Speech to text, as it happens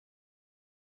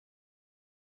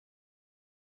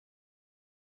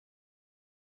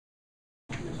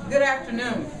Good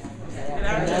afternoon. Good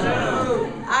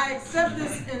afternoon. I accept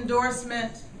this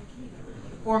endorsement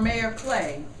for Mayor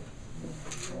Clay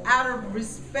out of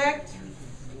respect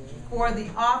for the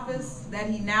office that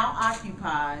he now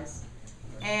occupies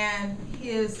and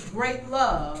his great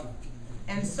love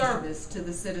and service to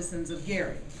the citizens of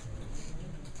Gary.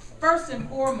 First and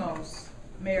foremost,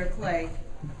 Mayor Clay,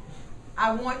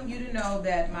 I want you to know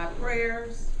that my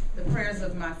prayers, the prayers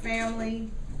of my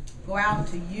family, go out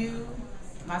to you,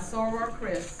 my soror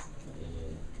Chris,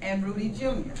 and Rudy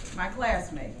Jr., my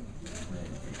classmate.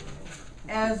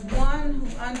 As one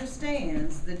who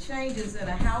understands the changes in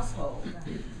a household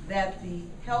that the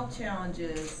health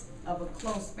challenges of a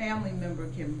close family member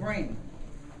can bring,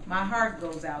 my heart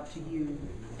goes out to you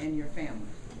and your family.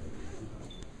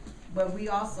 But we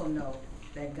also know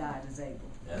that God is able.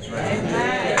 That's right.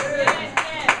 Amen.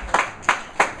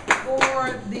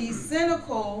 For the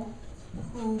cynical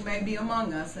who may be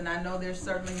among us, and I know there's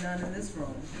certainly none in this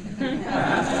room,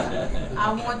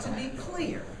 I want to be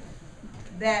clear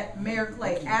that Mayor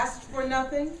Clay asked for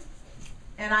nothing,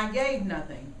 and I gave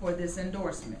nothing for this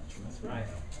endorsement. That's right.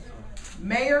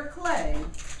 Mayor Clay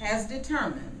has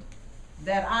determined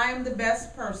that I am the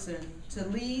best person to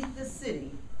lead the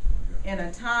city in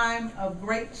a time of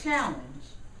great challenge,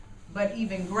 but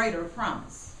even greater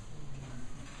promise.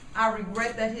 I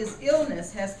regret that his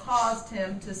illness has caused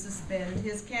him to suspend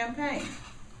his campaign.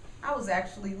 I was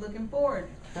actually looking forward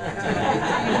to it.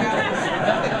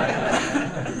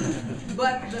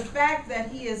 But the fact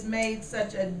that he has made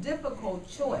such a difficult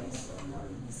choice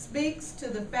speaks to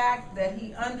the fact that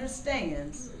he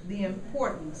understands the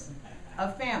importance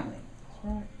of family,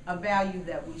 a value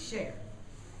that we share.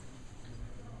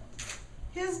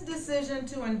 His decision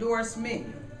to endorse me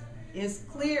is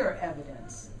clear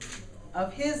evidence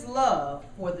of his love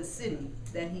for the city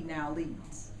that he now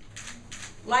leads.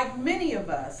 Like many of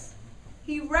us,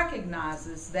 he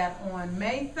recognizes that on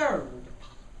May 3rd,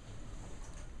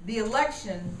 the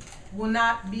election will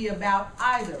not be about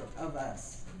either of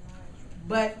us,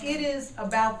 but it is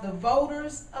about the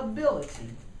voters'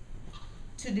 ability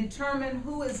to determine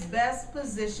who is best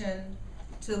positioned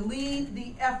to lead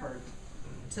the effort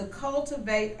to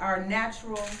cultivate our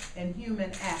natural and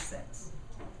human assets.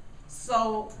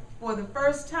 So, for the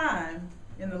first time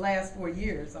in the last 4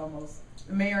 years almost,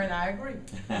 the mayor and I agree.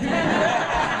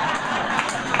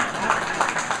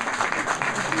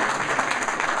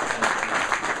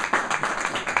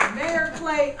 Mayor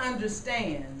Clay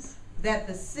understands that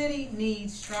the city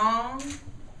needs strong,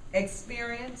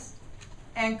 experienced,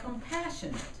 and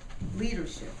compassionate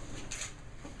leadership.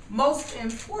 Most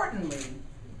importantly,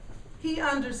 he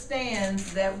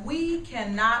understands that we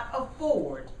cannot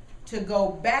afford to go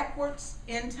backwards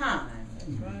in time,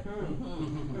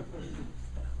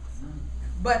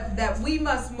 but that we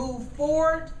must move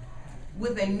forward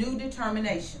with a new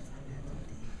determination.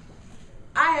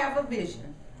 I have a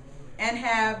vision and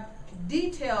have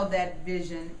detailed that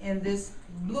vision in this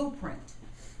blueprint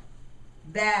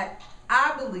that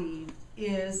I believe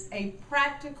is a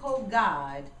practical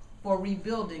guide for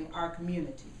rebuilding our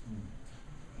community.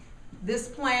 This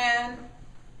plan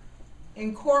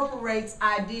incorporates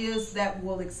ideas that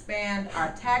will expand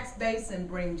our tax base and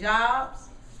bring jobs,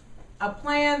 a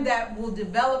plan that will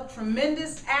develop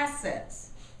tremendous assets.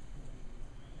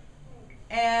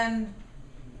 And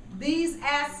these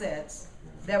assets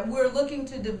that we're looking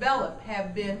to develop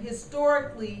have been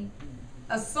historically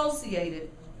associated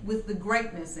with the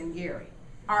greatness in Gary.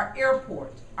 Our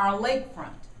airport, our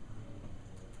lakefront,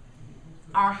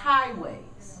 our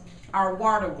highways, our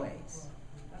waterways.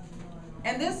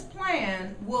 And this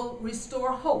plan will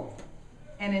restore hope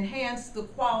and enhance the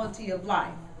quality of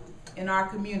life in our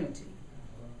community.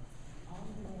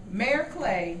 Mayor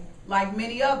Clay, like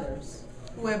many others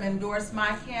who have endorsed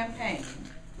my campaign,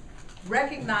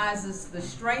 recognizes the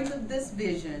strength of this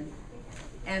vision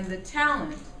and the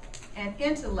talent and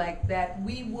intellect that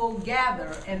we will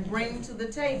gather and bring to the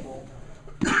table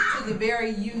to the very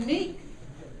unique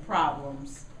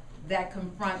problems that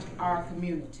confront our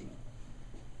community.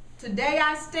 Today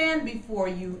I stand before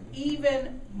you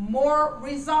even more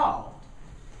resolved,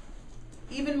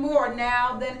 even more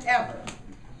now than ever,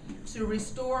 to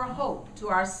restore hope to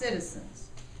our citizens,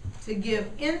 to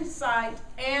give insight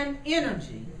and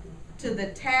energy to the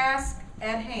task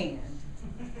at hand,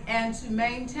 and to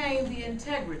maintain the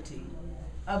integrity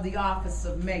of the office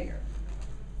of mayor.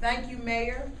 Thank you,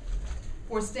 Mayor,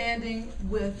 for standing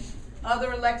with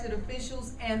other elected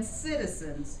officials and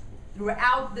citizens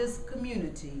throughout this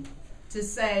community to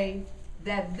say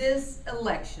that this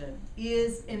election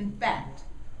is, in fact,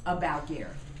 about Gary.